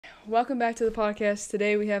Welcome back to the podcast.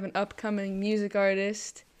 Today we have an upcoming music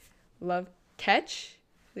artist, Love Ketch.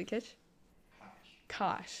 Is it Ketch? Koch.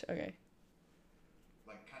 Kosh. Okay.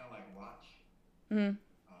 Like kind of like watch, Mm.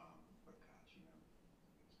 but Koch,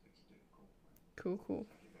 it's difficult, but Cool. Cool.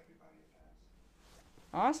 I give everybody a pass.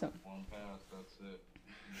 Awesome. One pass, that's it.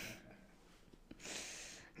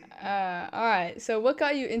 All right. So, what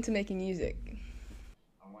got you into making music?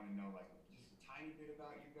 I want to know like just a tiny bit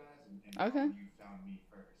about you guys and how Okay. you found me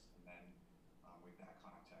first, and then with that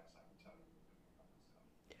context, I can tell you a little bit more about myself.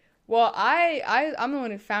 Well, I'm the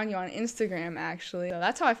one who found you on Instagram actually. So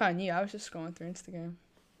that's how I found you. I was just scrolling through Instagram.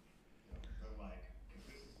 So like, because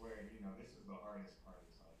this is where this is the hardest part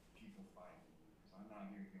is like people finding you, because I'm out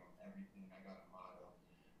here doing everything. I got a motto: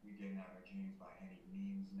 we getting out our dreams by any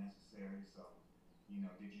means necessary. So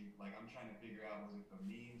did you like? I'm trying to figure out, was it the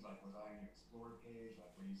memes? Like, was I on your explore page?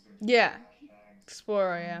 Like, were you searching for Yeah. hashtags?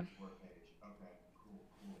 Explorer. On the Yeah. explore page. Okay, cool,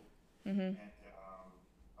 cool. Mhm. And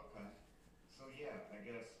okay, so yeah, I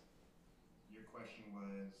guess your question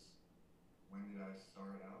was, when did I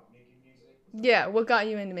start out making music? Was that the Yeah. What question? got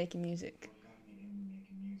you into making music? What got me into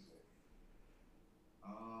making music?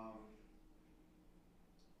 Um,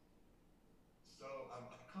 so I've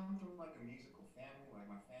come from like a musical family. Like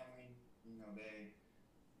my family,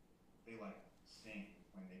 they like sing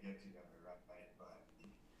when they get together, right? But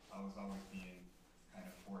I was always being kind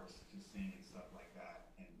of forced to sing and stuff like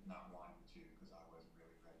that, and not wanting to because I wasn't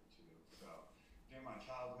really ready to. So during my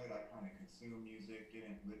childhood, I kind of consumed music,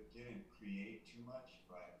 didn't create too much,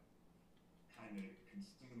 but kind of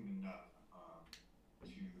consumed enough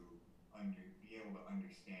to be able to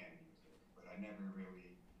understand music. But I never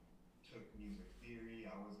really took music theory.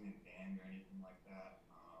 I wasn't in band or anything like that.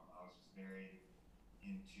 I was just very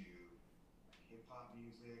into like hip hop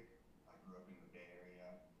music. I grew up in the Bay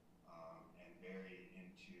Area, and very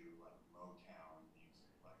into like Motown music.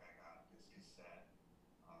 Like I got this cassette,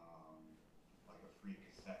 um, like a free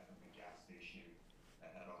cassette from the gas station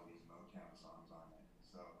that had all these Motown songs on it.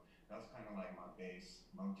 So that was kind of like my base,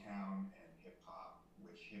 Motown and hip hop,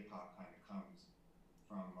 which hip hop kind of comes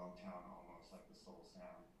from Motown, almost like the soul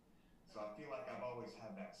sound. So I feel like I've always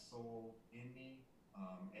had that soul in me,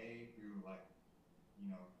 A, through like, you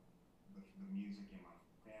know, the music in my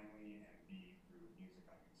family, and B, through music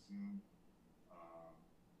I consume. Um,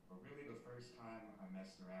 but really, the first time I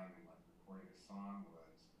messed around and like recorded a song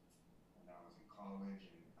was when I was in college,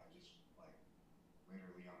 and I just like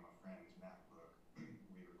literally on my friend's MacBook, we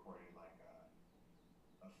recorded like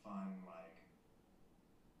a fun like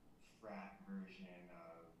frat version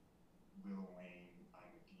of Lil Wayne, "I'm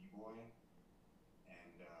a D Boy,"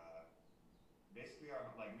 and basically our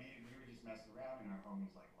like we were just messing around, and our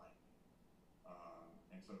homies like it.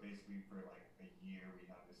 And so basically for like a year we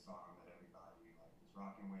had this song that everybody like was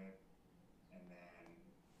rocking with, and then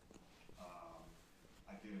um,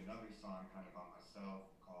 I did another song kind of on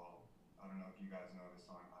myself called, I don't know if you guys know the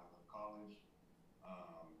song "I Love College."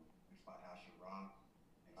 It's by Asher Roth,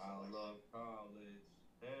 and I so like, love college.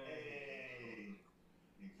 Hey. hey,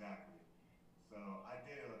 exactly. So I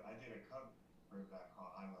did a cover of that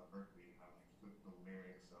called "I Love Berkeley," and I like flipped the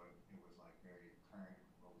lyrics so it was like very current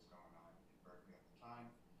with what was going on in Berkeley at the time.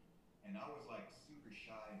 And I was like super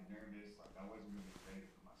shy and nervous, like I wasn't really ready to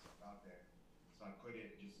put myself out there. So I put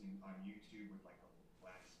it just on YouTube with like a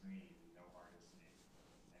black screen, no artist name,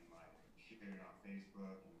 and like shared it on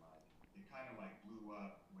Facebook, and like it kind of like blew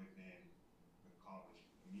up within the college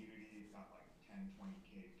community. It got like 10,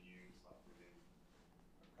 20K views like within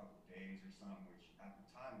a couple days or something, which at the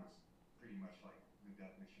time was pretty much like the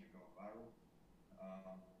definition of going viral.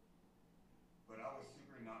 Um, but I was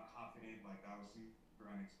super not confident. Like I was super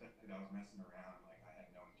unexpected. I was messing around. Like I had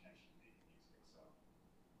no intention of making music, so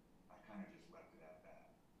I kind of just left it at that.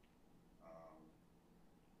 Um,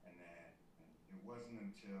 and then it wasn't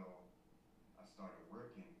until I started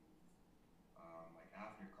working, like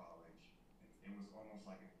after college, it was almost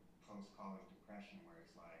like a post-college depression where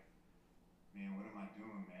it's like, man, what am I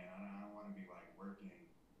doing, man? I don't want to be like working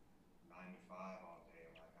 9 to 5 all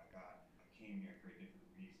day. Like I came here for a different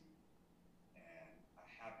reason, and I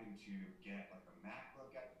happened to get like a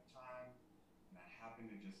MacBook at the time, and I happened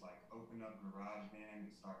to just like open up GarageBand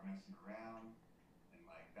and start messing around, and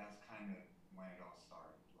like that's kind of when it all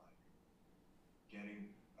started. Like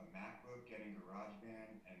getting a MacBook, getting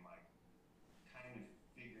GarageBand, and like kind of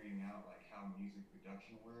figuring out like how music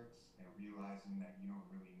production works, and realizing that you don't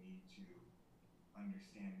really need to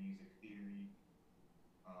understand music theory,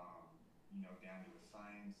 um, down to a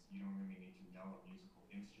science. You don't really need to know a musical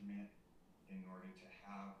instrument in order to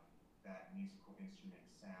have that musical instrument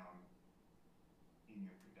sound in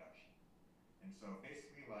your production. And so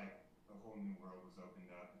basically, like the whole new world was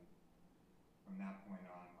opened up, and from that point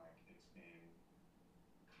on, like it's been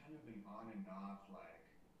kind of an on and off, like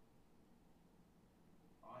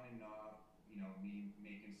on and off, me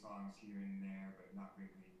making songs here and there, but not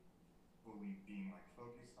really fully being like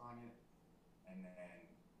focused on it. And then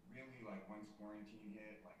really like once quarantine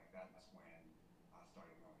hit, like that's when I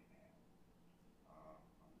started going ham. Um,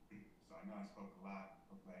 so I know I spoke a lot.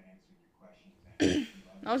 Hopefully I answered your questions and you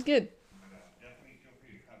love That it. was good. But definitely feel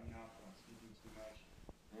free to cut me off if I'm speaking too much.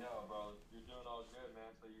 Yeah, bro, you're doing all good,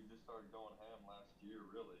 man. So you just started going ham last year,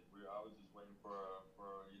 really. I was just waiting for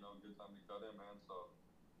a good time to cut in, man. So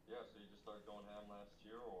yeah, so you just started going ham last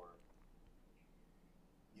year, or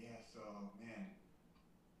Yeah, so man,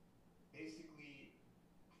 basically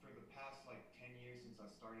for the past like 10 years since I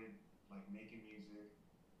started like making music,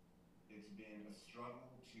 it's been a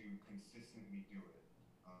struggle to consistently do it.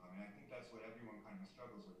 And I think that's what everyone kind of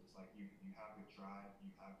struggles with. It's like you have the drive,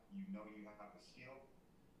 you have the skill,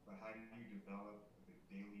 but how do you develop the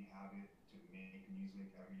daily habit to make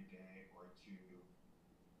music every day or to,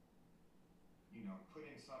 put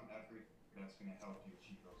in some effort that's going to help you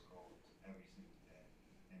achieve those goals every single day.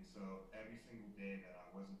 And so every single day that I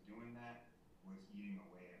wasn't doing that was eating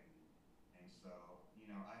away at me. And so,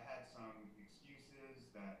 I had some excuses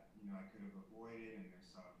that, I could have avoided, and there's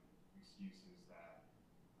some excuses that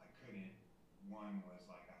I couldn't. One was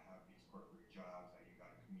like I have these corporate jobs that you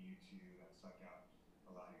got to commute to that suck out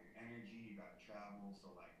a lot of your energy. You got to travel,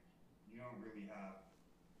 so like you don't really have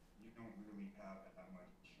you don't really have that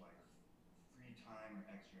much like free time or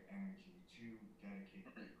extra energy to dedicate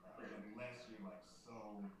to your craft unless you're like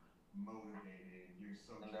so motivated and you're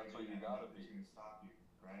so and that's what driven you that gotta nothing's be. going to stop you,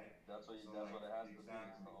 right? So That's like what it has to be.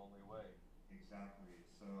 It's the exactly, only way. exactly.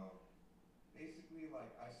 So basically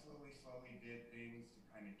like I slowly did things to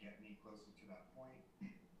kind of get me closer to that point.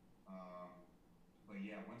 Um, but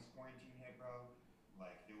yeah, once quarantine hit, bro,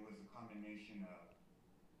 like it was a combination of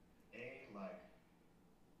a like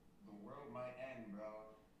the world might end, bro.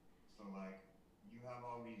 So like you have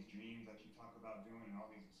all these dreams that you talk about doing and all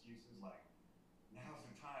these excuses, like now's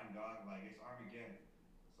the time, dog. Like it's Armageddon.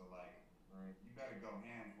 So like Mm. you better go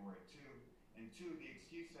ham for it too. And two, the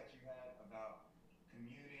excuse that you had about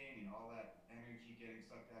commuting and all that energy getting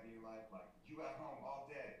sucked out of your life, like you at home all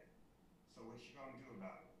day. So what you gonna do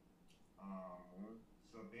about it? Um, Mm.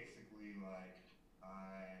 so basically, like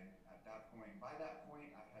by that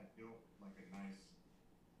point, I had built like a nice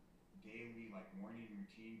daily like morning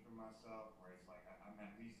routine for myself where it's like I'm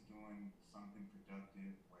at least doing something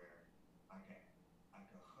productive where I can I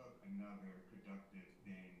could hook another productive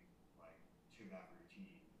thing like to that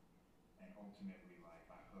routine, and ultimately like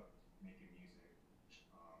I hooked making music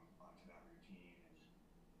onto that routine. And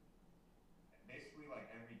basically like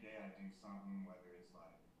every day I do something, whether it's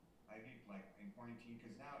like I do like in quarantine,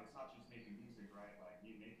 because now it's not just making music, right? Like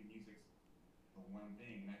making music's the one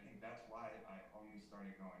thing, and I think that's why I only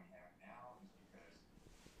started going ham now is because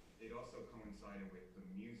it also coincided with the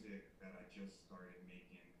music that I just started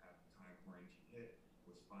making at the time quarantine hit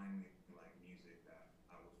was finally like music that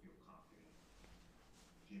I would feel confident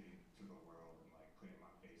giving to the world and like putting my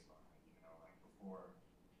face behind, like before,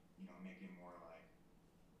 making more like,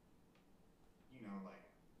 like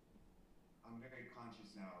I'm very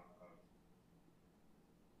conscious now of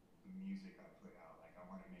the music I put out. Like I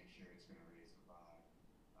want to make sure it's going to raise the vibe.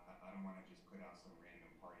 I don't want to just put out some random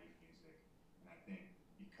party music. And I think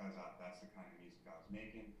because that's the kind of music I was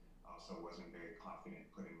making, I also wasn't very confident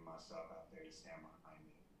putting myself out there to stand behind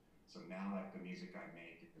it. So now like the music I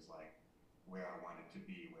make is like where I want it to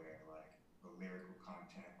be, where like the lyrical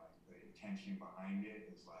content, like the intention behind it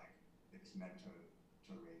is like it's meant to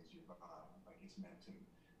raise your vibe. Like it's meant to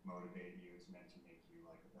motivate you. It's meant to make you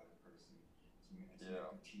like a better person. It's meant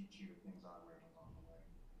Yeah, to teach you the things I learned along the way.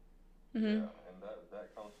 Mhm. yeah, and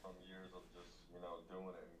that comes from years of just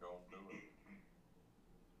doing it and going through it.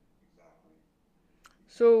 Exactly.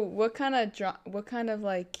 So Exactly. what kind of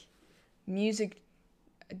like music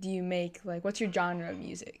do you make? Like what's your genre of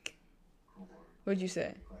music? Cool. What'd you That's a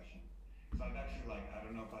say? great question. So I've actually like I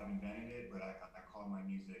don't know if I've invented it, but I call my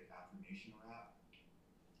music affirmation rap.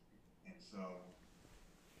 And so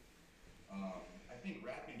I think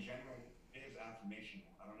rap in general is affirmational.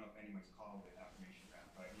 I don't know if anyone's called it affirmation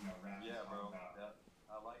rap, but rap is Yeah, all bro. about.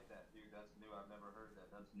 I like that, dude. That's new. I've never heard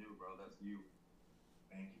that. That's new, bro. That's you.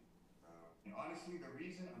 Thank you. And honestly, the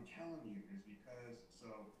reason I'm telling you is because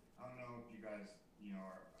so I don't know if you guys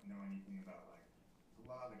know anything about like the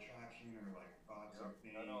law of attraction or like thoughts Yep. or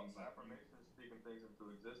I know things like you affirmation is speaking things into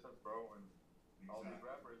existence, bro. And all these exactly.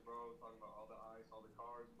 rappers, bro, talking about all the ice, all the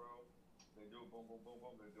cars, bro. They do it, boom, boom, boom,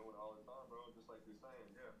 boom. They do it all the time, bro. Just like you're saying,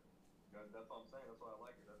 yeah. That's what I'm saying. That's why I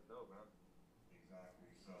like it. That's dope, man.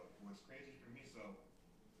 Exactly. So what's crazy for me, so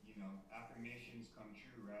affirmations come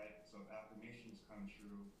true, right? So if affirmations come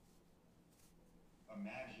true,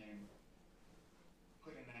 imagine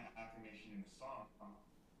putting that affirmation in a song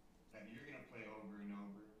that you're gonna play over and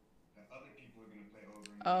over, that other people are gonna play over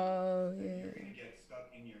and over, Oh that yeah. you're gonna get stuck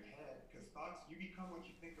in your head. Because thoughts, you become what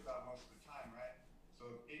you think about most of the time, right?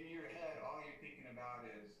 So if in your head, all you're thinking about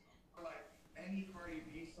is, or like any Cardi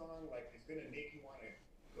B song, like it's gonna make you want to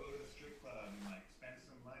go to the strip club and like spend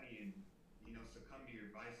some money and succumb to your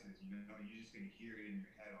vices. You're just gonna hear it in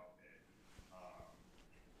your head all day. Um,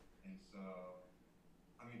 and so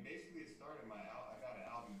I mean, basically, it started I got an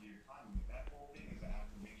album, Dear Kanye. That whole thing is an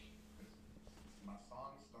affirmation because my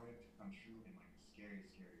songs started to come true in like a scary,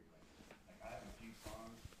 scary way. Like I have a few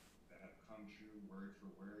songs that have come true word for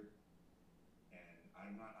word, and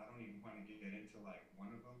I don't even want to get into like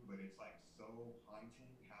one of them, but it's like so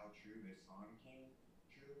haunting how true this song came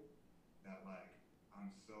true that like I'm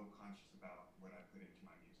so conscious about what I put into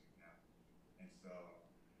my music now. And so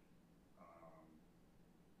um,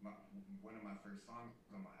 my, one of my first songs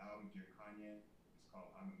on my album, Dear Kanye, is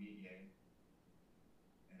called I'm a Media.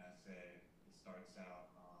 And I said, it starts out,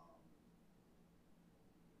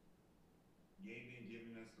 Ye been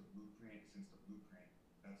giving us the blueprint since the blueprint.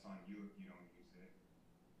 That's on you if you don't use it.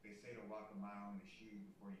 They say to walk a mile in the shoe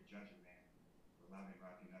before you judge a man. Well, I've been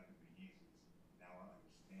rocking nothing but Yeezys. Now I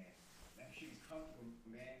understand. That shoe's comfortable,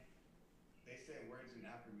 man. They say words and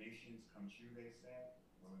affirmations come true, they say.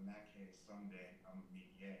 Well, in that case, someday I'm gonna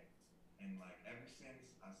meet Ye. And like ever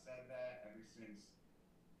since I said that, ever since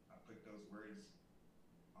I put those words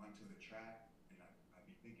onto the track, and I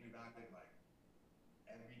be thinking about it, like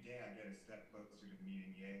every day I get a step closer to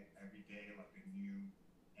meeting Ye. Every day, like a new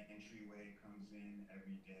entryway comes in.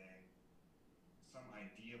 Every day, some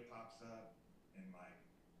idea pops up, and like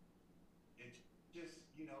it just,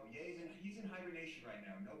 he's in hibernation right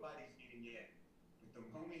now. Nobody's meeting Ye. But the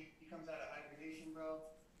moment he comes out of hibernation, bro,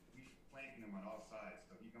 we flanking him on all sides.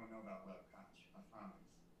 So he gonna know about Love Koch. I promise.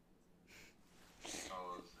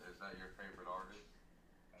 Oh, is that your favorite artist?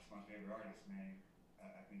 That's my favorite artist, man.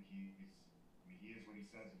 I think he is what he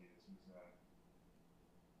says he is. He's,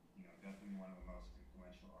 definitely one of the most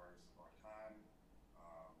influential artists of our time.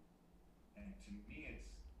 Um, and to me,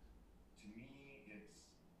 it's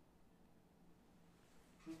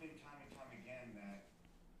proven time and time again that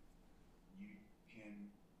you can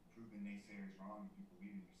prove the naysayers wrong if you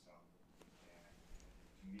believe in yourself. And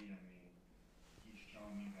to me, I mean, he's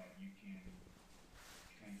shown me that you can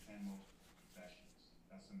transcend multiple professions.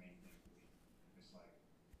 That's the main thing for me. It's like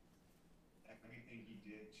everything he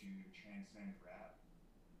did to transcend rap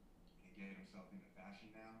and get himself into fashion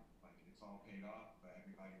now, like it's all paid off, but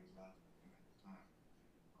everybody was laughing at him at the time.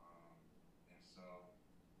 Um, and so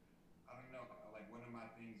I don't know. Like one of my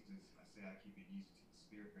things is I say I keep it easy to the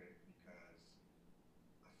spirit because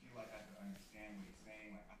I feel like I have to understand what he's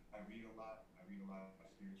saying. Like I read a lot. I read a lot of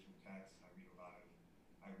spiritual texts. I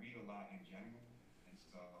read a lot in general. And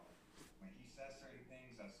so when he says certain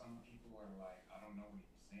things that some people are like, I don't know what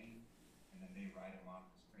he's saying, and then they write him off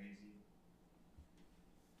as crazy,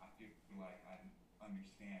 I feel like I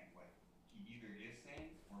understand what he either is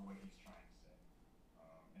saying or what he's trying to say.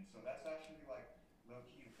 And so that's actually like low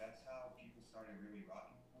key. That's how people started really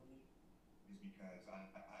rocking with me, is because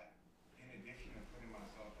in addition to putting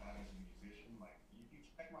myself out as a musician, like if you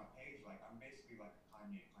check my page, like I'm basically like a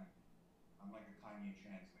Kanye pundit. I'm like a Kanye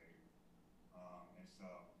translator. And so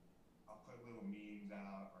I'll put little memes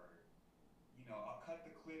out, or I'll cut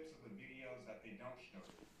the clips of the videos that they don't show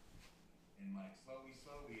you. And like slowly,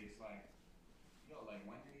 slowly, it's like, yo, like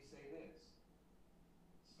when did he say this?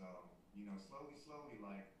 So slowly, slowly,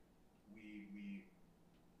 like we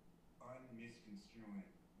unmisconstruing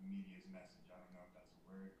the media's message. I don't know if that's a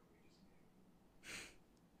word, but we just made it.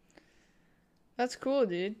 That's cool,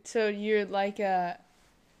 dude. So you're like a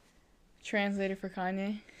translator for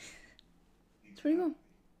Kanye. It's pretty cool.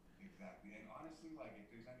 Exactly. And honestly, like if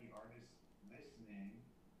there's any artists listening,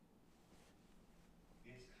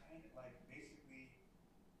 it's kind of like basically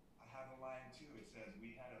I have a line too. It says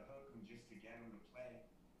we had to hook them just to get them to play.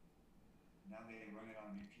 Now they run it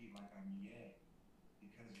on repeat like I'm yeah.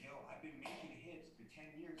 Because yo, I've been making hits for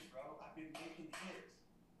 10 years, bro. I've been making hits.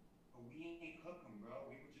 But we ain't hook 'em, bro.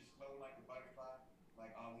 We were just floating like a butterfly,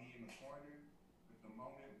 like Ali in the corner. But the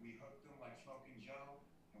moment we hooked him like Smoking Joe,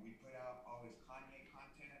 and we put out all this Kanye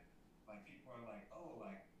content, like people are like, oh,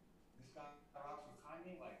 like this guy rocks with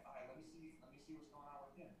Kanye. Like, all right, let me see what's going on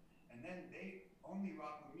with him. And then they only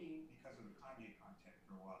rock with me because of the Kanye content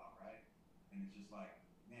for a while, right? And it's just like,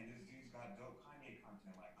 man, this dude's got dope Kanye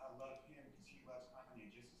content. Like, I love him because he loves Kanye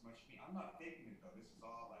just as much as me. I'm not faking it though. This is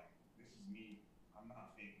all like, this is me. I'm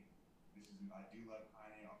not faking it. I do love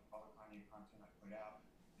Kanye. All the Kanye content I put out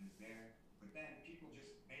is there. But then people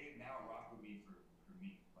just they now rock with me for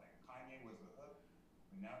me. Like Kanye was the hook,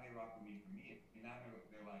 but now they rock with me for me. And now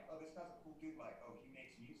they're like, oh, this guy's a cool dude. Like, oh, he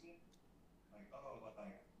makes music. Like, oh,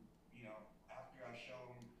 like after I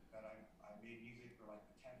show them that I made music for like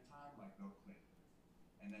the 10th time, like they'll click.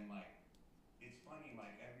 And then like it's funny,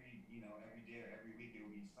 like every day or every week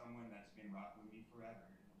it'll be someone that's been rocking with me forever.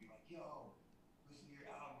 And they'll be like, yo, listen to your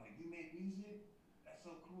album, like you make music? That's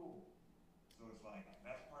so cool. So it's like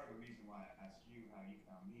that's part of the reason why I asked you how you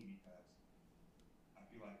found me because I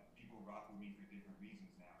feel like people rock with me for different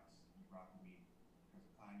reasons now. You rock with me because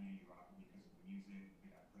of Kanye, you rock with me because of the music.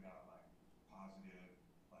 I put out like positive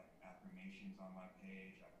like affirmations on my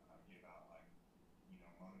page. I give out like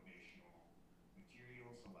motivational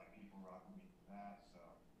material, so like people rock with me for that. So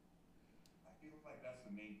I feel like that's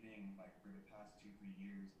the main thing. Like for the past 2 3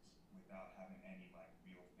 years, without having any like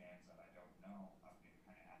real fans that I don't know, I've been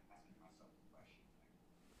kind of asking myself the question like,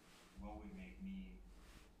 what would make me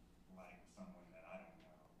like someone that I don't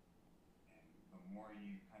know? And the more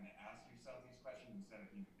you kind of ask yourself these questions instead of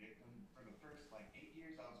being a victim, for the first like 8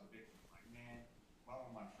 years, I was a victim. Like, man, why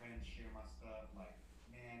won't my friends share my stuff? Like,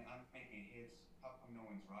 man, I'm making hits. How come no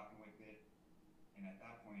one's rocking with it? And at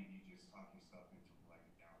that point, you just talk yourself into like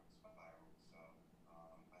a down spiral. So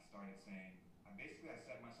I started saying, I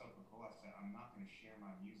set myself a goal. I said, I'm not going to share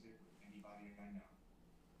my music with anybody I know.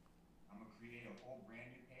 I'm gonna create a whole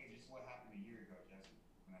brand new page. This is what happened a year ago, Jesse.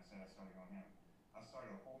 When I said I started going ham, I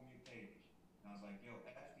started a whole new page, and I was like, "Yo,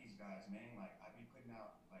 f these guys, man! Like, I be putting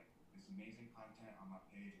out like this amazing content on my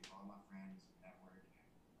page with all my friends and network,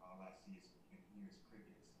 and all I see is and hear is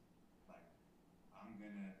crickets. Like, I'm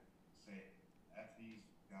gonna say f these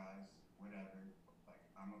guys, whatever. Like,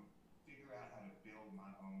 I'm gonna figure out how to build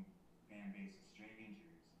my own fan base of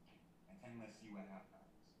strangers, and then let's see what happens."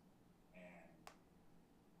 And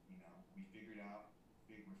we figured out,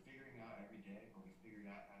 we're figuring out every day, but we figured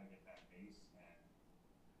out how to get that base.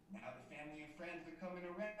 And now the family and friends are coming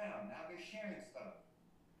around. Now they're sharing stuff.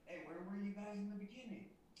 Hey, where were you guys in the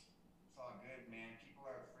beginning? It's all good, man. People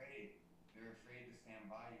are afraid. They're afraid to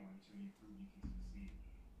stand by you until you prove you can succeed.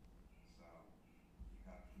 So you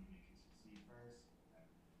got to prove you can succeed first, and then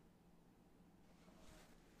they'll come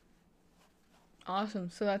around.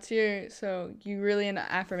 Awesome. So so you really into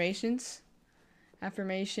affirmations?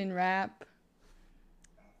 Affirmation rap?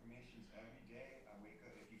 Affirmations every day. I wake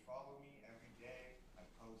up. If you follow me every day, I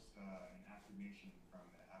post an affirmation from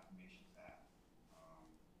the affirmations app.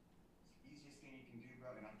 It's the easiest thing you can do,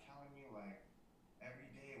 bro. And I'm telling you, like every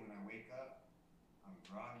day when I wake up, I'm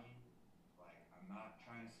groggy. Like I'm not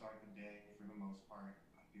trying to start the day for the most part.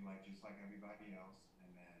 I feel like just like everybody else.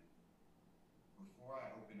 And then before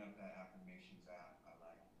I open up that affirmations app,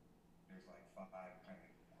 there's like five kind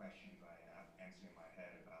of questions I have answer in my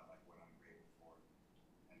head about like what I'm grateful for.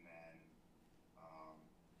 And then um,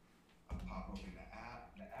 I pop open the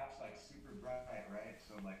app. The app's like super bright, right?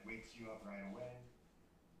 So like wakes you up right away.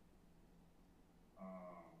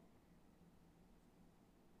 Um,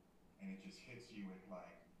 and it just hits you with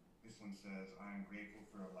like this one says, "I'm grateful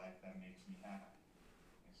for a life that makes me happy."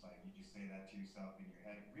 It's like you just say that to yourself in your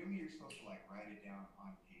head. Really, you're supposed to like write it down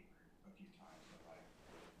on paper a few times, but like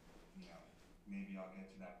you know, maybe I'll get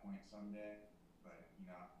to that point someday. But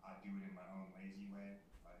I do it in my own lazy way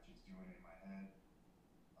by just doing it in my head.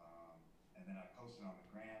 um, and then I post it on the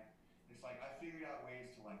gram. It's like I figured out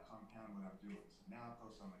ways to like compound what I'm doing. So now I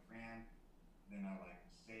post on the gram, then I like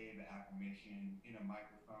say the affirmation in a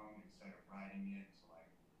microphone instead of writing it. So like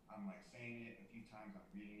I'm like saying it a few times, I'm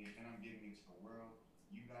reading it, then I'm giving it to the world.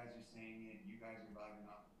 You guys are saying it, you guys are vibing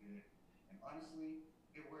off of it. And honestly,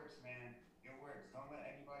 it works, man. It works. Don't let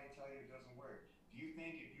anybody tell you it doesn't work. Do you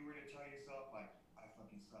think if you were to tell yourself like I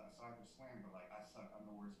fucking suck, sorry for swearing, but like I suck, I'm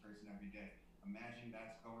the worst person every day. Imagine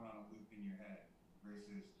that's going on a loop in your head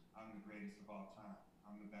versus I'm the greatest of all time.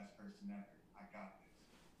 I'm the best person ever. I got this.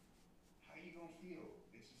 How you gonna feel?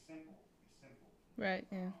 It's just simple. It's simple. Right,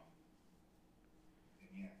 yeah.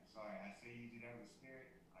 And yeah, sorry, I say you do that with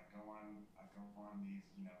spirit. I go on these,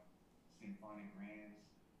 symphonic rants.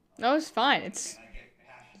 No, it's fine. And It's I get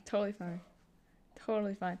passionate. totally So, fine.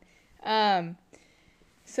 Totally fine. Um,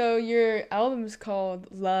 so your album is called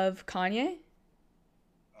Love Kanye?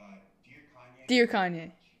 Dear Kanye, Dear thank you very Kanye.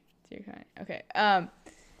 much. Dear Kanye. Okay.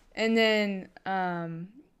 And then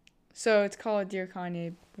so it's called Dear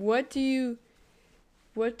Kanye. What do you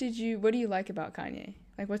like about Kanye?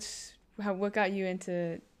 Like what got you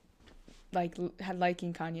into liking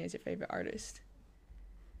Kanye as your favorite artist?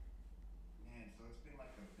 Man, so it's been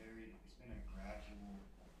a gradual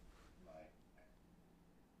like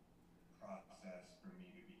process for me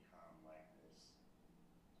to become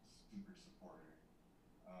supporter.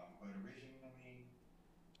 But originally,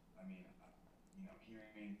 I mean,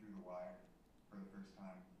 hearing Through the Wire for the first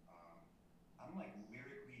time, I'm like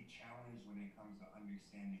lyrically challenged when it comes to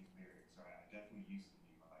understanding lyrics. Right, I definitely used to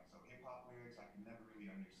be like so hip hop lyrics I could never really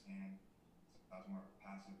understand. So I was more of a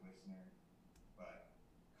passive listener. But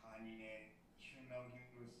Kanye, even though he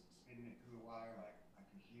was spitting it through the wire, like I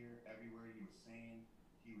could hear every word he was saying.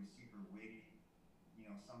 He was super witty.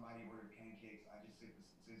 Somebody ordered pancakes. I just hit the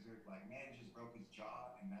scissor. Like, man just broke his jaw,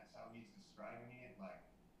 and that's how he's describing it. Like,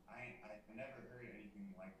 I never heard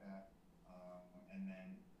anything like that. And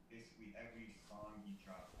then basically every song he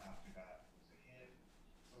dropped after that was a hit.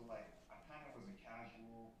 So like, I kind of was a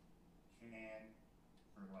casual fan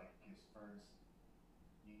for like his first,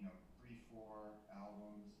 3, 4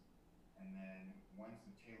 albums, and then once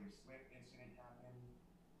the Taylor Swift incident happened,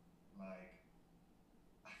 like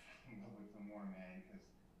I fell in love with him more, man, because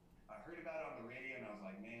I heard about it on the radio and I was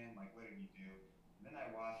like, man, like, what did he do? And then I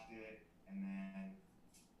watched it, and then,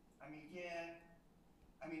 I mean, yeah,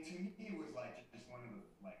 I mean, to me, it was like just one of the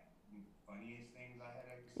like funniest things I had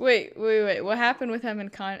ever Wait, seen. wait, wait. What But happened with him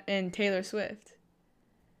and Taylor Swift?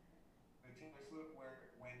 the Taylor Swift, where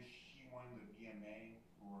when she won the VMA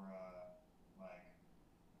for like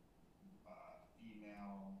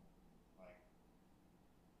female like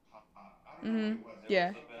pop, I don't know what Mhm. it was. It It was was Yeah.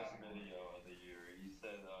 the some best category. video of the year. He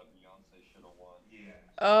said Beyonce should have won. Yeah, He it was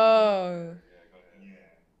was. talking to Oh. her. Yeah, go ahead.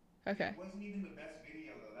 Yeah, Okay. it wasn't even the best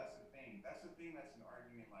video though. That's the thing. That's the thing. That's an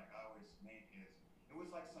argument like I always make is it was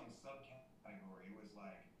like some subcategory. It was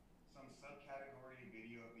like some subcategory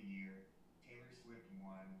video of the year. Taylor Swift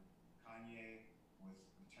won. Kanye was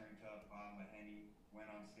turned up, bottle of Henny, went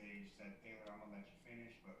on stage, said, "Taylor, I'm gonna let you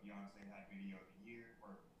finish," but Beyonce had video of the year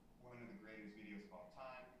or one of the greatest videos of all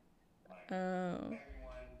time. Like Oh.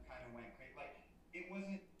 everyone kind of went crazy. Like it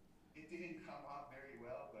wasn't. It didn't come off very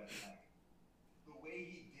well, but like the way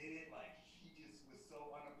he did it, like he just was so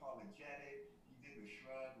unapologetic. He did the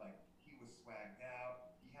shrug, like he was swagged out.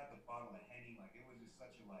 He had the bottle of Henny, like it was just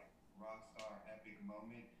such a like rock star epic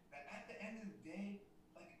moment that at the end of the day,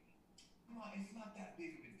 like come on, it's not that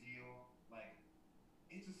big of a deal. Like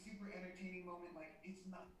it's a super entertaining moment. Like it's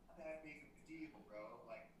not that big of a deal, bro.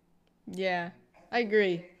 Like Yeah. and at I the end of the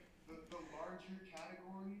agree. day, the larger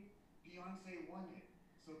category, Beyonce won it.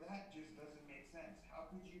 So that just doesn't make sense. How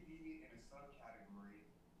could you be in a subcategory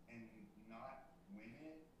and not win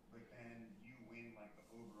it, but then you win like the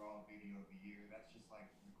overall video of the year? That's just like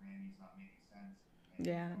the Grammys not making sense. And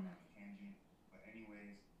Yeah. going on a tangent. But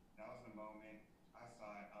anyways, that was the moment I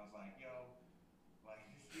saw it. I was like, yo, like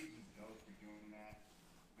this dude's just dope for doing that.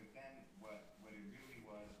 But then what it really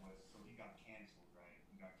was so he got canceled, right?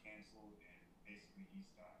 He got canceled and basically he's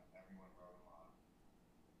done. Everyone wrote him off.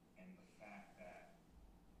 And the fact that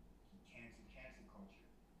he canceled cancel culture.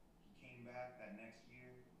 He came back that next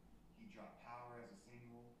year. He dropped Power as a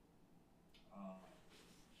single. Um,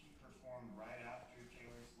 he performed right after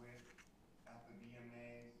Taylor Swift at the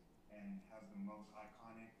VMAs and has the most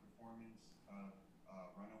iconic performance of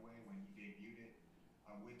Runaway when he debuted it.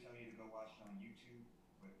 I would tell you to go watch it on YouTube,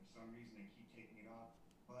 but for some reason they keep taking it off.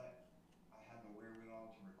 But I had the wherewithal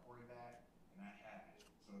to record that, and I have it.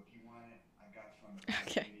 So if you want it, I got you on the private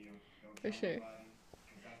Okay. video. Don't For tell sure. nobody,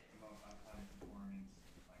 because that's the most iconic performance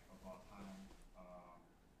like of all time.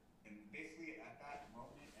 And basically at that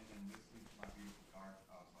moment, and then listening to My Beautiful Dark,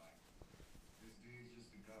 I was like, this dude's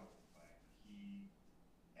just a goat. Like he,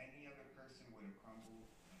 any other person would have crumbled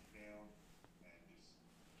and failed and just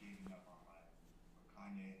given up on life. But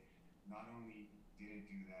Kanye not only didn't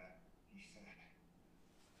do that, he said,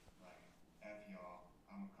 like, F y'all,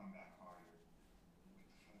 I'm gonna come back harder. What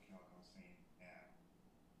the fuck y'all gonna say now?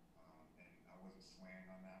 And I wasn't swearing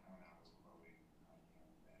on that one. I was quoting Kanye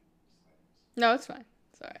and Slims. No, it's fine.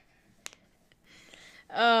 Sorry.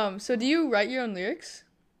 So do you write your own lyrics?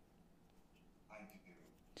 I do.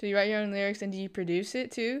 So you write your own lyrics and do you produce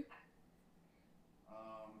it too?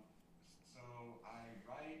 Um, so I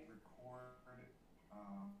write, record,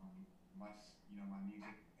 um, my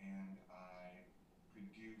music, and I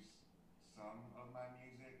produce some of my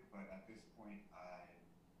music. But at this point, I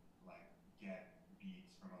like get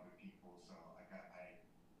beats from other people. So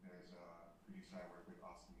there's a producer I work with,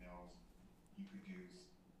 Austin Mills. He produced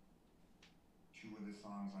two of the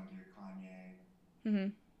songs on Dear Kanye.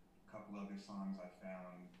 Mhm. A couple other songs I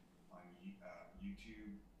found on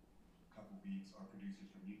YouTube, couple beats or producers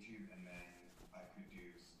from YouTube, and then I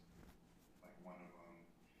produced like one of them.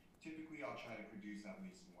 Typically, I'll try to produce at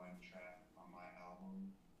least one track on my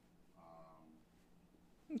album. Um,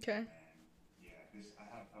 Okay. and yeah, this I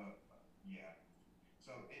have yeah.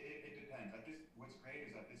 So it depends. What's great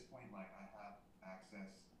is at this point, like I have access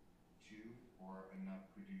to to or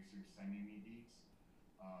enough producers sending me beats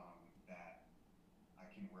that I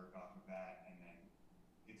can work off of that, and then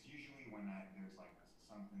it's usually when there's like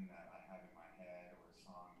something that I have in my head or a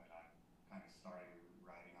song that I've kind of started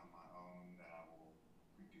writing on my own that I will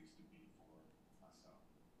produce the beat for myself.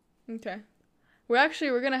 Okay.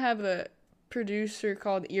 We're gonna have a producer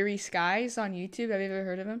called Eerie Skies on YouTube. Have you ever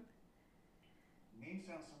heard of him? Name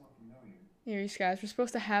sounds somewhat familiar. Eerie Skies. We're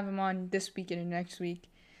supposed to have him on this weekend or next week.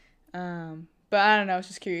 But I don't know. I was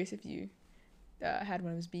just curious if you had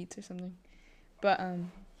one of his beats or something. But I'll have to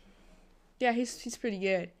check it out. yeah, he's pretty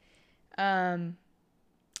good. Um,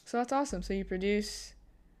 so that's awesome. So you produce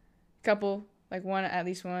a couple, like one at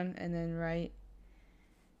least one, and then write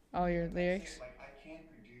all your Yeah, I'd say lyrics. like I can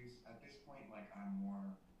produce at this point. Like I'm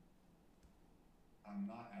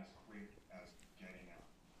not as quick as getting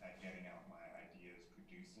out my ideas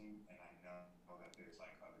producing, and I know that there's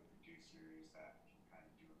like other producers that can kind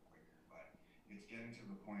of do it quicker. But it's getting to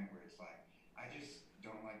the point where it's like I just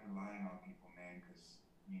don't like relying on people, man, because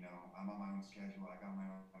I'm on my own schedule. I got my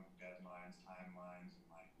own deadlines, timelines, and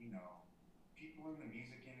like people in the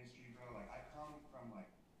music industry, bro. Like I come from like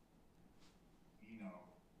you know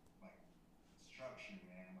like structure,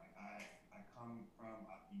 man. Like I come from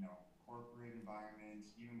corporate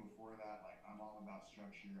environments. Even before that, like I'm all about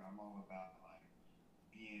structure. I'm all about like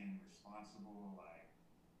being responsible,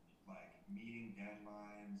 like meeting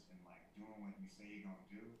deadlines and like doing what you say you're gonna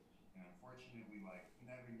do. And unfortunately, like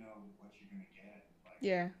you never know what you're gonna get. Like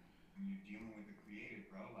Yeah. when you're dealing with the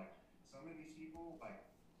creative, bro. Like some of these people, like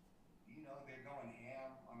they're going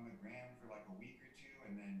ham on the gram for like a week or two,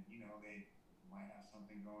 and then they might have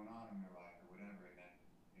something going on in their life or whatever, and then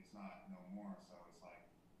it's not no more. So it's like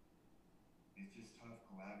it's just tough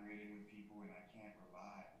collaborating with people, and I can't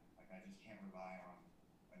rely. Like I just can't rely on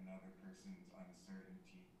another person's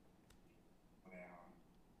uncertainty down,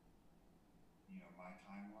 my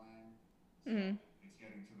timeline. Mhm. So it's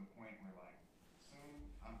getting to the point where like soon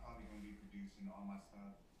I'm probably going to be producing all my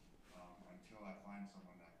stuff until I find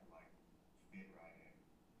someone that could like fit right in.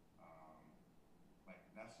 Um, like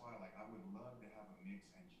that's why like I would love to have a mix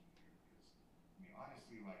engineer because I mean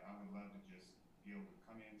honestly like I would love to just be able to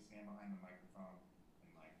come in, stand behind the microphone,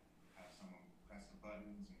 and like have someone press the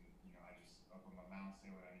buttons, and I just open my mouth, say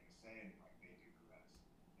what I need to say, and like they do the rest.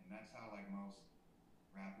 And that's how like most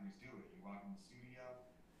rappers do it. You walk in the studio,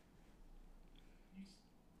 you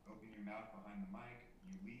open your mouth behind the mic,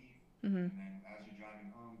 you leave, Mhm. and then as you're driving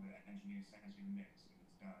home, the engineer sends you the mix, and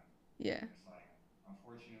it's done. Yeah. And it's like,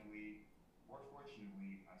 unfortunately, or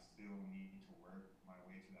fortunately, I still need to work my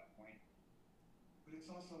way to that point. But it's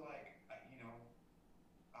also like, I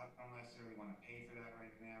don't necessarily want to pay for that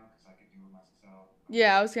right now because I could do it myself. I'm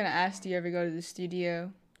Yeah. I just was gonna ask, do trying you to, ever go to the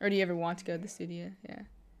studio, or do you ever want to go to the yeah. studio? Yeah.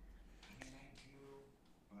 I mean, I do,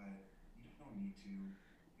 but you don't need to.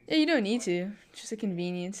 Yeah. You don't It's need like, to. It's just a yeah.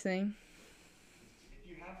 convenience thing. If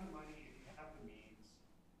you have the money, if you have the means,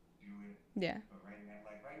 do it. Yeah. But right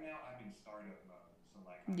now, I'm in startup mode. So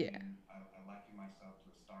like, Yeah. I liken myself to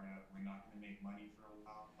a startup. We're not going to make money for a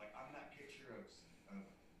while. Like I'm that picture of,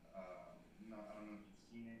 I don't know if you've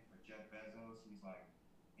seen it, but Jeff Bezos, he's like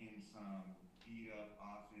in some beat up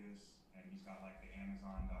office, and he's got like the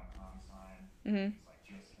Amazon.com sign, and Mhm. it's like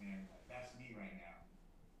just him. Like that's me right now.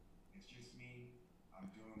 It's just me. I'm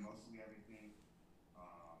doing mostly everything.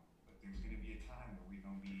 But there's gonna be a time where we're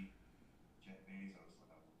gonna be Jeff Bezos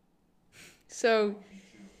level. I So want to be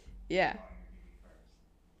too. yeah. Y'all interview me first.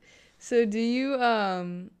 So do you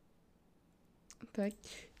like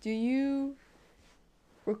do you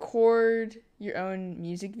record your own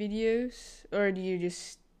music videos, or do you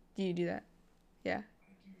do that? Yeah.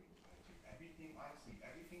 I do. I do. Everything, honestly,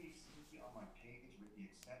 everything you see on my page, with the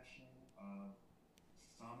exception of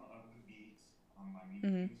some of the beats on my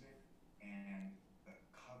Mhm. music and the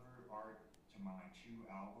cover art to my two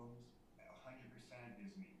albums, 100%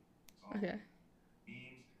 is me. It's all Okay. me.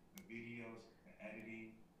 Memes, the videos, the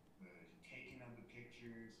editing, the taking of the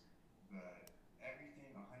pictures, the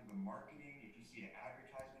everything, the marketing. If you see an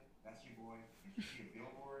advertisement, that's your boy. If you see a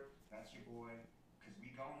billboard, that's your boy. Because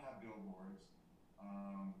we don't have billboards.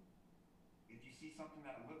 Um, if you see something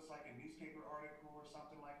that looks like a newspaper article or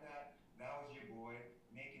something like that, that was your boy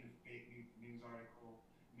making a fake news article,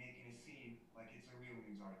 making a scene like it's a real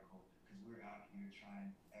news article. Because we're out here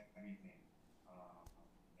trying everything. Um,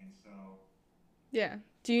 and so Yeah.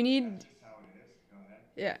 Do you that's need just how it is. Go ahead.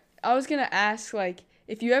 Yeah. I was gonna ask, like,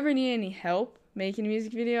 if you ever need any help making a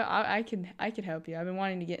music video, I could help you. I've been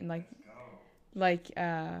wanting to get in Let's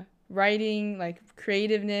go. writing, like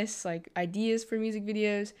creativeness, like ideas for music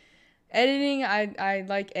videos. Editing, I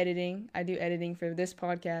like editing. I do editing for this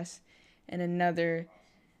podcast and another. Awesome.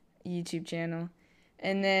 YouTube channel.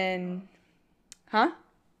 And Uh, then, huh?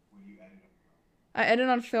 what do you edit them from? I edit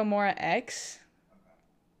on Filmora X. Okay.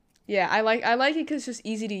 Yeah, I like it because it's just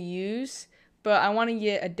easy to use, but I want to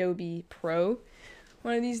get Adobe Pro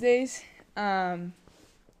one of these days. Um,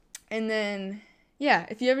 and then, yeah,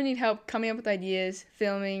 if you ever need help coming up with ideas,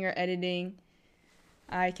 filming or editing,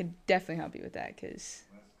 I could definitely help you with that. Cause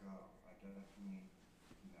Let's go. I definitely,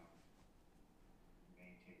 you know,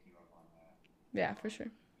 may take you up on that. yeah, for Um,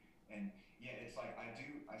 sure. and yeah, it's like I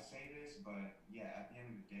say this, but yeah, at the end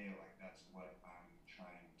of the day, like that's what I'm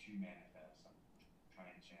trying to manifest. I'm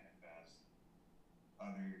trying to manifest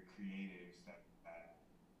other creatives that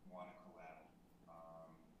want to collab.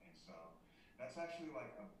 And so that's actually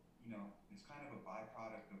like it's kind of a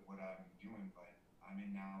byproduct of what I'm doing, but I'm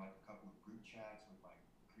in now like a couple of group chats with like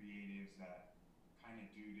creatives that kind of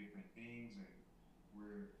do different things, and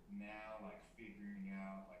we're now like figuring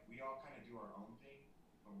out, like we all kind of do our own thing,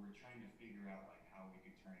 but we're trying to figure out like how we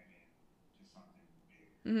could turn it into something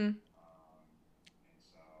bigger. Mhm. Um, and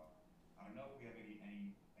so I don't know if we have any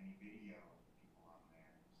video people on there.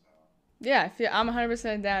 So Yeah, if you, I'm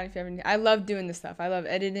 100% down. If you ever, I love doing this stuff. I love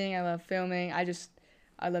editing. I love filming.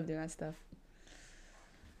 I love doing that stuff.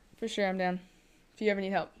 For sure, I'm down. If you ever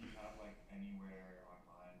need help. do you have like anywhere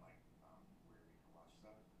online like where we can watch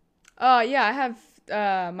stuff? Yeah, I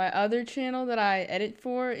have my other channel that I edit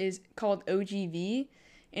for is called OGV,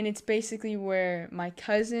 and it's basically where my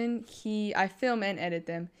cousin I film and edit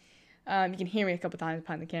them. You can hear me a couple times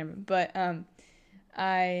behind the camera, but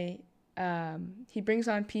I he brings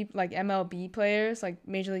on people like MLB players, like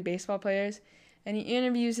Major League Baseball players, and he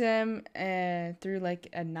interviews them through like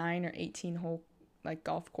a 9 or 18 hole like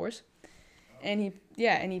golf course, Oh, and he sick.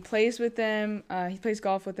 yeah, and he plays with them. He plays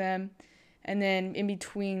golf with them, and then in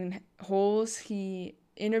between holes he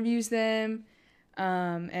interviews them,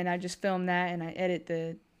 and I just film that and I edit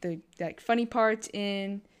the like funny parts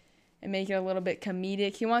in and make it a little bit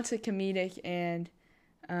comedic. He wants it comedic and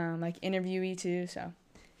like interviewee too. So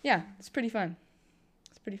yeah, it's pretty fun.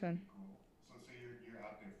 It's pretty fun. Pretty cool. So you're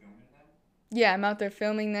out there filming them? Yeah, I'm out there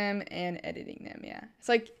filming them and editing them. Yeah,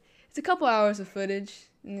 it's a couple hours of footage,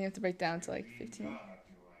 and you have to break down to Pretty like dream 15. job, I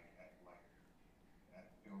feel like at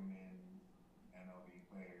filming MLB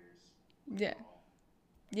players with Yeah, golf.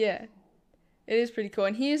 That's yeah, cool. it is pretty cool.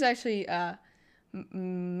 And he is actually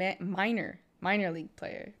minor league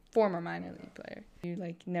player, former minor Okay. league player. Do you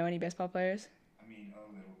like know any baseball players? I mean, a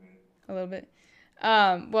little bit. A little bit.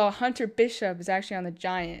 Well, Hunter Bishop is actually on the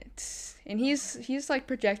Giants, and he's Okay. he's like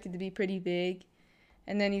projected to be pretty big.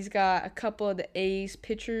 And then he's got a couple of the A's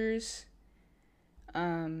pitchers,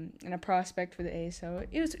 and a prospect for the A's. So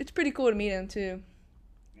it's pretty cool to meet him too.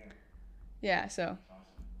 Yeah, Yeah. So that's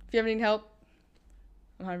awesome. if you ever need help,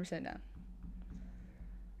 I'm 100% down. Hell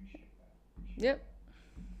yeah. Appreciate that. Appreciate Yep.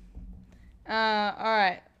 that. All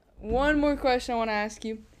right. One more question I want to ask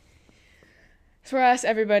you. So I ask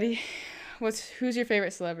everybody, who's your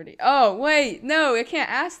favorite celebrity? Oh wait, no, I can't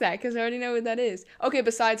ask that because I already know what that is. Okay,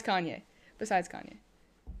 besides Kanye. Besides Kanye.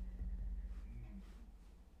 Mm,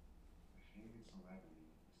 my favorite celebrity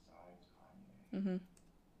besides Kanye. Mhm.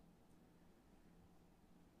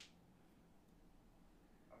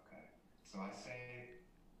 Okay. So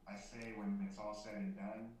I say when it's all said and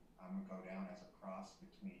done, I'm gonna go down as a cross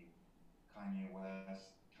between Kanye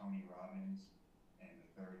West, Tony Robbins, and the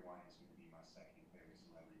third one is gonna be my second favorite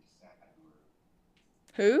celebrity, Sadhguru.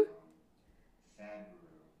 Who?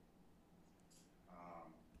 Sadhguru.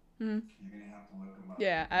 Um, Mhm. you're gonna have to look him up.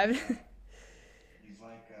 Yeah, He's I've he's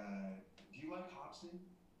like do you like Hobson?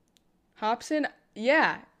 Hobson.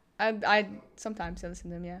 Yeah, I So sometimes I listen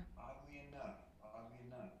to him. Yeah. oddly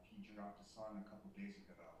enough, he dropped a song a couple days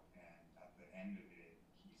ago, and at the end of it,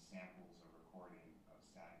 he samples a recording of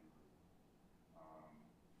Sadhguru. Um,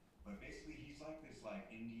 but basically, he's like this like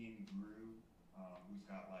Indian guru who's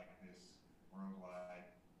got like this worldwide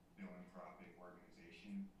philanthropic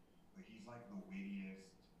organization. But he's like the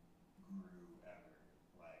wittiest guru ever.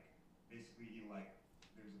 Like basically, he like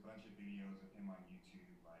there's a bunch of videos of him on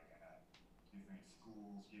YouTube, like at different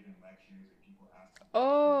schools giving lectures, and people ask him questions.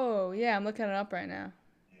 Oh yeah, I'm looking it up right now.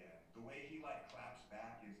 Yeah, the way he like claps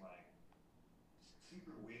back is like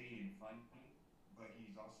super witty and funny, but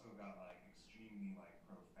he's also got like extremely like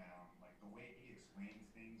profound. Like the way he explains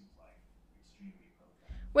things is like extremely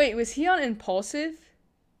profound. Wait, was he on Impulsive?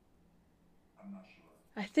 I'm not sure.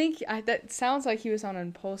 I think that sounds like he was on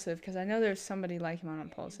Impulsive because I know there's somebody like him on Yeah, he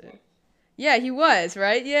Impulsive. was. Yeah, he was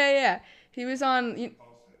right. Yeah, yeah. He was What's on impulsive?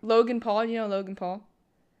 Logan Paul. You know Logan Paul.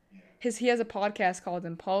 Yeah. He has a podcast called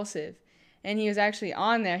Impulsive, and he was actually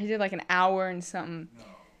on there. He did like an hour and something. No.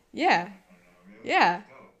 Yeah, No, no, no. Really? yeah, That's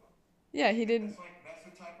dope. yeah. He See, did. that's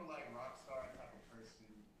the type of like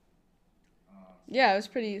Yeah, it was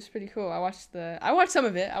pretty cool. I watched some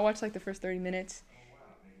of it. I watched like the first 30 minutes. Oh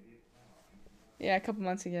wow, they did. Wow, I didn't know Yeah, a that. couple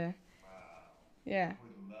months ago. Wow. Yeah. I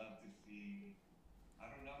would love to see. I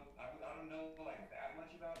don't know. I don't know like that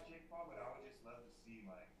much about Jake Paul, but I would just love to see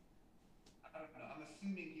like I don't know. I'm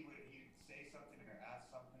assuming he'd say something or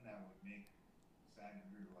ask something that would make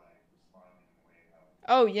Sadhguru like respond in a way that would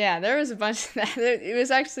Oh make yeah, there was a bunch of that. It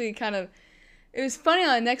was actually kind of it was funny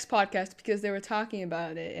on the next podcast because they were talking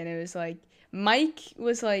about it and it was like Mike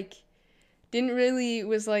was like didn't really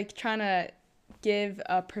was like trying to give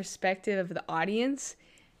a perspective of the audience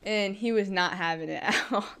and he was not having it at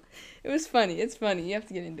all. It was funny. It's funny. You have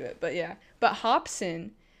to get into it. But yeah. But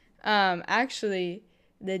Hopsin, actually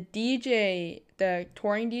the DJ, the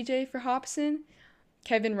touring DJ for Hopsin,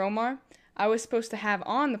 Kevin Romar, I was supposed to have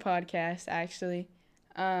on the podcast actually.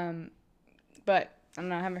 But I don't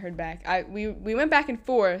know, I haven't heard back. We went back and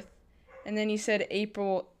forth and then he said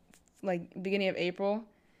April, like beginning of April.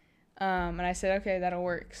 And I said, okay, that'll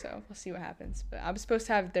work. So we'll see what happens. But I was supposed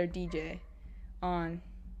to have their DJ on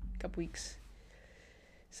a couple weeks.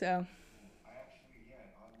 So, I actually,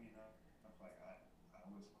 yeah, oddly enough, like I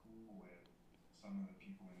was cool with some of the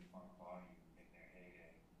people in Funk Volume in their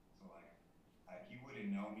heyday. So like, he wouldn't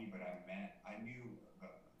know me, but I knew a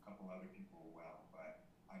couple other people well, but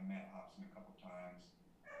I met Hobson a couple times,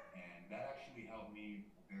 and that actually helped me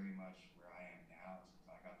very much where I am now, because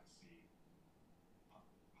I got to see.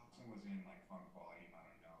 Hobson was in like Funk Volume. I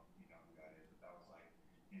don't know if you know who that is, but that was like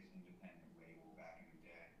his independent label back in the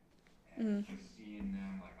day, and mm, just seeing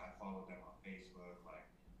them, like I followed them on Facebook, like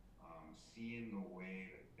seeing the way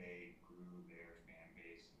that they grew their fan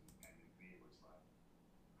base independently was like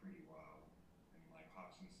pretty wild. And like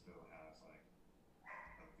Hobson still has like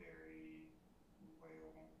a very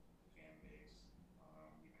loyal fan base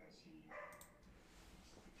because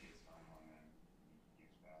he takes time on them, he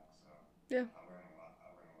gives back. So yeah. I learn a lot. I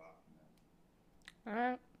learn a lot from them. All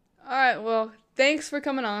right. All right. Well, thanks for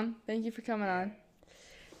coming on. Thank you for coming Yeah, on.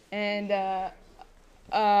 And appreciate you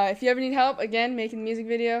guys. if you ever need help, again, making the music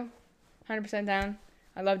video, 100% down.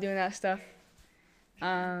 I love doing that stuff.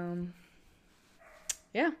 Um,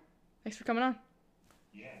 yeah. Thanks for coming on.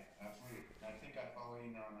 Yeah, absolutely. I think I follow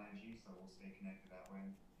you now on IG, so we'll stay connected that way.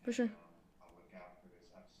 For And sure. I'll look out for this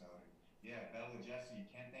episode. And yeah, Bella, Jesse,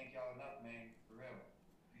 can't thank y'all enough, man. For real.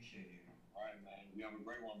 Appreciate you. All right, man. You have a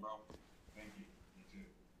great one, bro. Thank you. You too.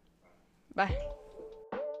 Bye. Bye.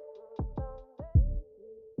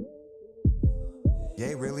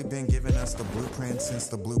 Ye really been giving us the blueprint since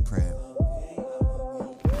the blueprint.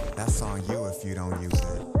 That's on you if you don't use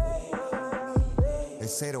it. They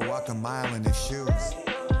say to walk a mile in his shoes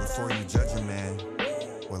before you judge a man.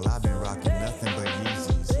 Well, I've been rocking nothing but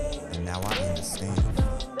Yeezys, and now I understand.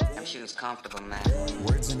 Them shoes comfortable, man.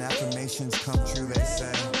 Words and affirmations come true, they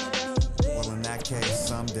say. Well, in that case,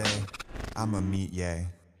 someday, I'ma meet Ye. Hey,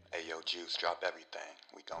 yo, Juice, drop everything.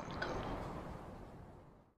 We going to go.